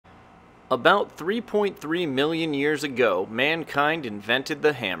About 3.3 million years ago, mankind invented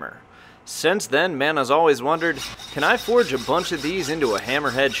the hammer. Since then, man has always wondered, can I forge a bunch of these into a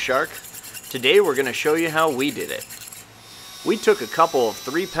hammerhead shark? Today we're going to show you how we did it. We took a couple of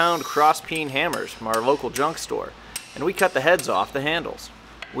 3-pound cross-peen hammers from our local junk store, and we cut the heads off the handles.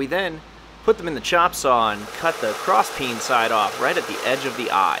 We then put them in the chop saw and cut the cross-peen side off right at the edge of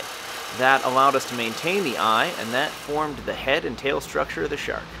the eye. That allowed us to maintain the eye, and that formed the head and tail structure of the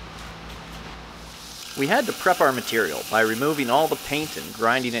shark. We had to prep our material by removing all the paint and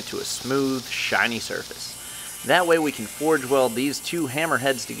grinding it to a smooth, shiny surface. That way we can forge weld these two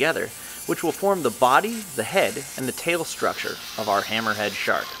hammerheads together, which will form the body, the head, and the tail structure of our hammerhead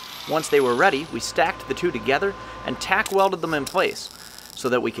shark. Once they were ready, we stacked the two together and tack welded them in place so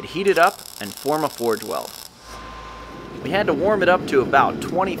that we could heat it up and form a forge weld. We had to warm it up to about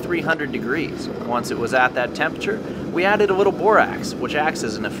 2300 degrees. Once it was at that temperature, we added a little borax, which acts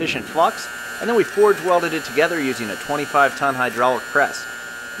as an efficient flux, and then we forge welded it together using a 25-ton hydraulic press.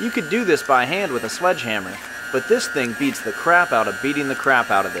 You could do this by hand with a sledgehammer, but this thing beats the crap out of beating the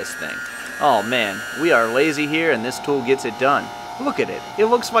crap out of this thing. Oh man, we are lazy here and this tool gets it done. Look at it, it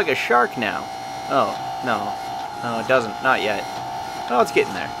looks like a shark now. Oh, no, it doesn't, not yet. Oh, it's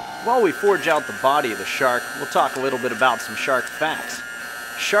getting there. While we forge out the body of the shark, we'll talk a little bit about some shark facts.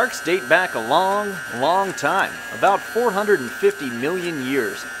 Sharks date back a long, long time, about 450 million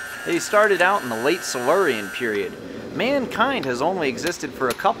years. They started out in the late Silurian period. Mankind has only existed for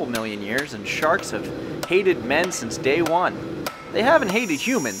a couple million years, and sharks have hated men since day one. They haven't hated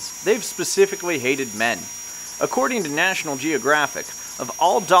humans, they've specifically hated men. According to National Geographic, of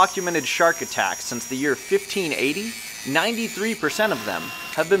all documented shark attacks since the year 1580, 93% of them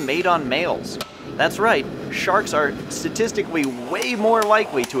have been made on males. That's right, sharks are statistically way more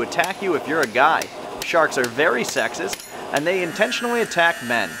likely to attack you if you're a guy. Sharks are very sexist, and they intentionally attack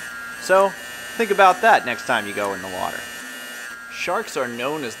men. So, think about that next time you go in the water. Sharks are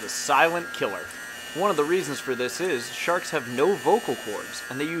known as the silent killer. One of the reasons for this is sharks have no vocal cords,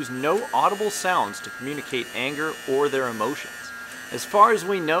 and they use no audible sounds to communicate anger or their emotions. As far as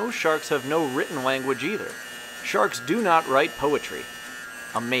we know, sharks have no written language either. Sharks do not write poetry.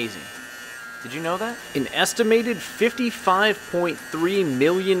 Amazing. Did you know that? An estimated 55.3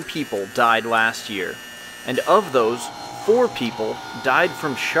 million people died last year, and of those, 4 people died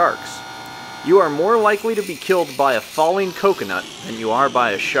from sharks. You are more likely to be killed by a falling coconut than you are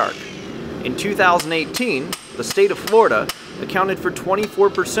by a shark. In 2018, the state of Florida accounted for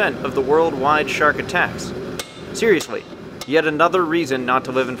 24% of the worldwide shark attacks. Seriously, yet another reason not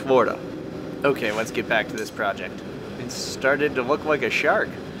to live in Florida. Okay, let's get back to this project. It's started to look like a shark.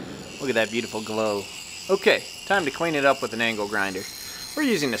 Look at that beautiful glow. Okay, time to clean it up with an angle grinder. We're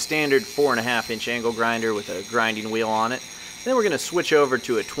using a standard 4.5-inch angle grinder with a grinding wheel on it. Then we're going to switch over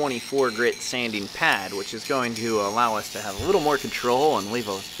to a 24 grit sanding pad, which is going to allow us to have a little more control and leave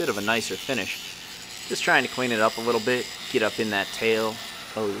a bit of a nicer finish. Just trying to clean it up a little bit, get up in that tail.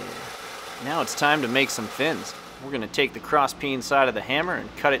 Oh yeah. Now it's time to make some fins. We're going to take the cross-peen side of the hammer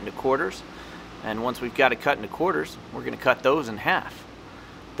and cut it into quarters. And once we've got it cut into quarters, we're going to cut those in half.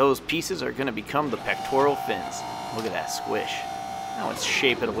 Those pieces are going to become the pectoral fins. Look at that squish. Now let's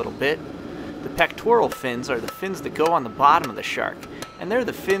shape it a little bit. The pectoral fins are the fins that go on the bottom of the shark, and they're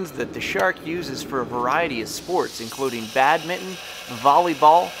the fins that the shark uses for a variety of sports, including badminton,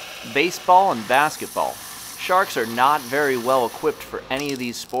 volleyball, baseball, and basketball. Sharks are not very well equipped for any of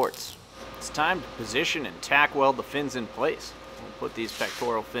these sports. It's time to position and tack weld the fins in place. We'll put these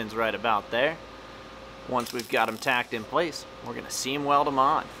pectoral fins right about there. Once we've got them tacked in place, we're going to seam weld them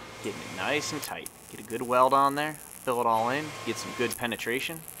on, getting it nice and tight. Get a good weld on there. Fill it all in, get some good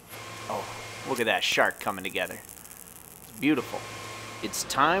penetration. Oh, look at that shark coming together. It's beautiful. It's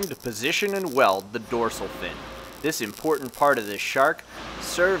time to position and weld the dorsal fin. This important part of this shark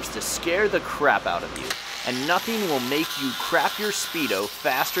serves to scare the crap out of you, and nothing will make you crap your Speedo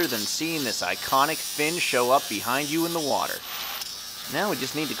faster than seeing this iconic fin show up behind you in the water. Now we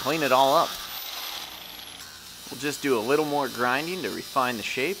just need to clean it all up. We'll just do a little more grinding to refine the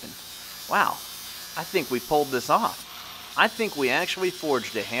shape, and wow, I think we pulled this off. I think we actually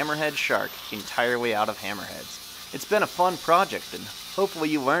forged a hammerhead shark entirely out of hammerheads. It's been a fun project, and hopefully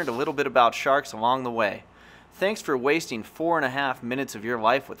you learned a little bit about sharks along the way. Thanks for wasting 4.5 minutes of your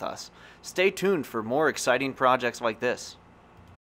life with us. Stay tuned for more exciting projects like this.